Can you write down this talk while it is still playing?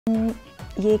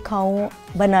ये खाऊं,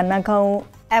 बनाना खाऊं,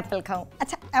 एप्पल खाऊं?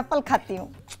 अच्छा एप्पल खाती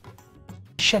हूँ।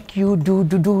 Shuck you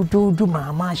do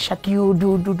mama, shuck you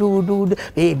do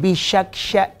baby shuck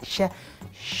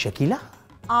Shakeela.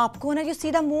 आपको ना जो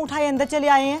सीधा मुंह उठाए अंदर चले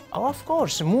आए हैं। Of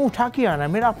course, मुंह उठा के आना,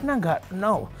 मेरा अपना घर।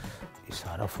 No, ये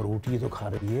सारा फ्रूट ये तो खा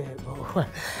रही है।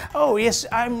 Oh yes,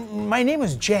 my name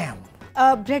is Jam.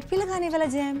 Bread पे लगाने वाला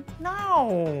jam?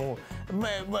 No,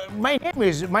 my name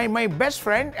is my best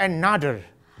friend and Nader.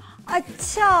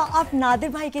 अच्छा, आप नादिर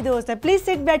भाई के दोस्त हैं। प्लीज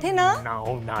सिट, बैठे ना।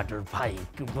 No, Nader भाई।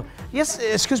 Yes,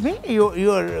 excuse me,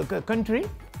 your country?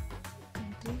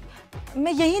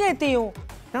 मैं यहीं रहती हूँ।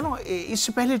 No,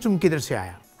 इससे पहले तुम किधर से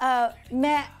आया?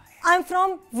 मैं I'm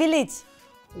from village.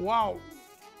 Wow.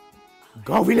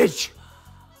 Go village.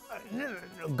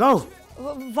 Go.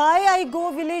 Why I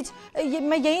go village?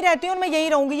 मैं यहीं रहती हूँ और मैं यहीं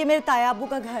रहूंगी। ये मेरे ताया अब्बू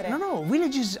का घर है। No,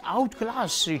 village is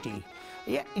outclass city.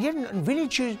 Yeah,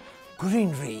 village is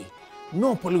greenery,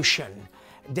 no pollution.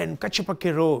 Then कच्चे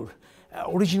पक्के road,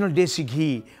 original देसी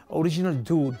घी, original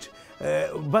दूध,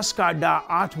 बस का अड्डा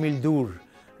 8 मील दूर,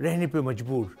 रहने पे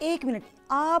मजबूर। एक मिनट,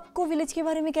 आपको विलेज के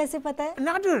बारे में कैसे पता है?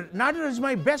 Nader is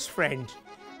my best friend.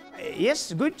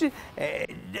 Yes, good.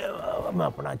 मैं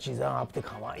अपना चीज़ आप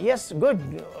दिखावा। Yes, good,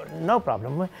 no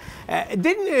problem.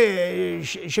 Then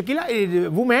Shakeela,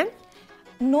 woman?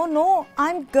 No,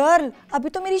 I'm girl. अभी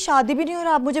तो मेरी शादी भी नहीं हो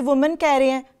रहा, आप मुझे वुमन कह रहे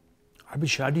हैं। अभी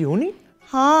शादी होनी?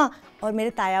 हाँ, और मेरे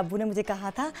ताया अब्बू ने मुझे कहा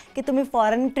था कि तुम्हें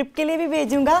फॉरेन ट्रिप के लिए भी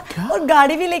भेजूंगा और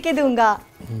गाड़ी भी लेके दूंगा।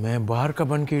 मैं बाहर का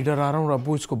बन के इधर आ रहा हूँ और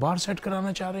अब्बू इसको बाहर सेट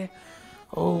कराना चाह रहे हैं।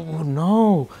 ओह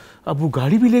नो, अब्बू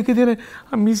गाड़ी भी लेके दे रहे हैं।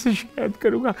 अम्मी से शिकायत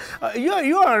करूंगा।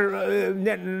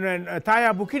 ताया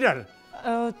अब्बू किधर?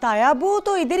 ताया अब्बू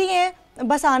तो इधर ही हैं,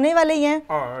 बस आने वाले ही हैं।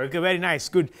 Okay, very nice,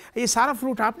 good. ये सारा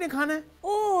फ्रूट आपने खाना है?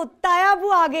 ओह, ताया अब्बू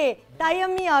आ गए, ताई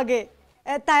अम्मी आ गए।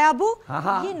 ताया अब्बू,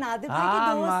 ये नादिर भाई के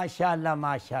दोस्त। माशाल्लाह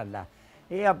माशाल्लाह।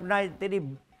 ये अपना तेरी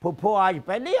फुफ्फो आज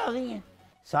पहले आ गई हैं,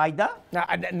 साइदा?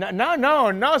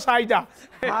 No, साइदा।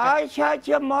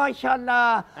 अच्छा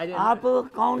माशाल्लाह। आप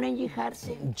कौन हैं जी खैर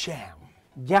से?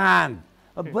 जैम।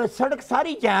 बस सड़क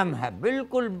सारी जैम है,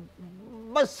 बिल्कुल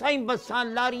बसां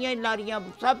लारियां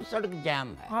सब सड़क जैम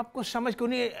है। आपको समझ क्यों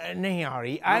नहीं आ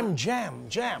रही? I am Jam.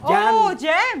 Oh,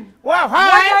 Jam. Wow, hi.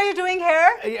 What are you doing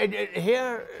here?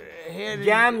 Here.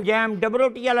 Jam double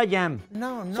रोटी वाला जैम। No.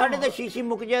 साढ़े तो शीशी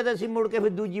मुक जाए तो मुड़ के फिर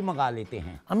दूजी मंगा लेते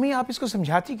हैं। अम्मी, आप इसको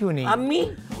समझाती क्यों नहीं? अम्मी?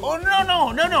 Oh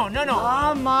no.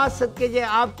 हाँ, माँ सदके जे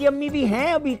आपकी अम्मी भी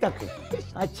हैं अभी तक?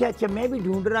 अच्छा, मैं भी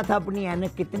ढूंढ रहा था अपनी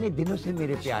ऐनक, कितने दिनों से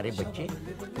मेरे प्यारे बच्चे,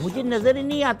 मुझे नजर ही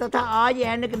नहीं आता था, आज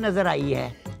ऐनक नजर आई है।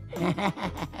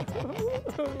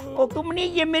 ओ तुमने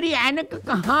ये मेरी ऐनक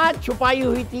कहाँ छुपाई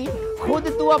हुई थी? खुद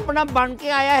तू अपना बन के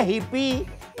आया हिप्पी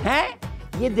है।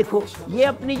 ये देखो, ये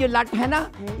अपनी जो लट है ना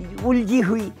उलझी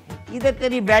हुई, इधर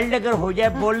तेरी बेल्ट अगर हो जाए,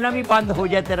 बोलना भी बंद हो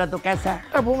जाए तेरा, तो कैसा है?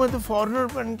 अब वो मैं तो फॉरेनर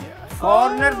बन गया।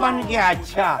 फॉरेनर बन गया?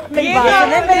 अच्छा, मेरी बात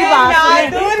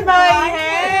नादिर भाई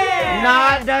है।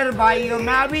 नादर भाई हो।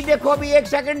 मैं अभी देखो, अभी एक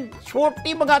सेकंड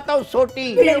छोटी मंगाता हूँ,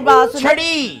 छोटी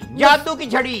छड़ी, जादू की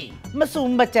छड़ी।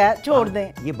 मासूम बच्चा है, छोड़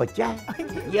दें। ये बच्चा है,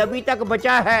 ये अभी तक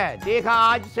बचा है, देखा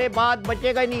आज से बाद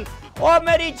बचेगा ही नहीं। ओ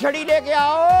मेरी छड़ी लेके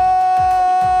आओ,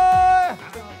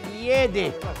 ये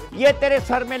देख, ये तेरे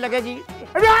सर में लगेगी।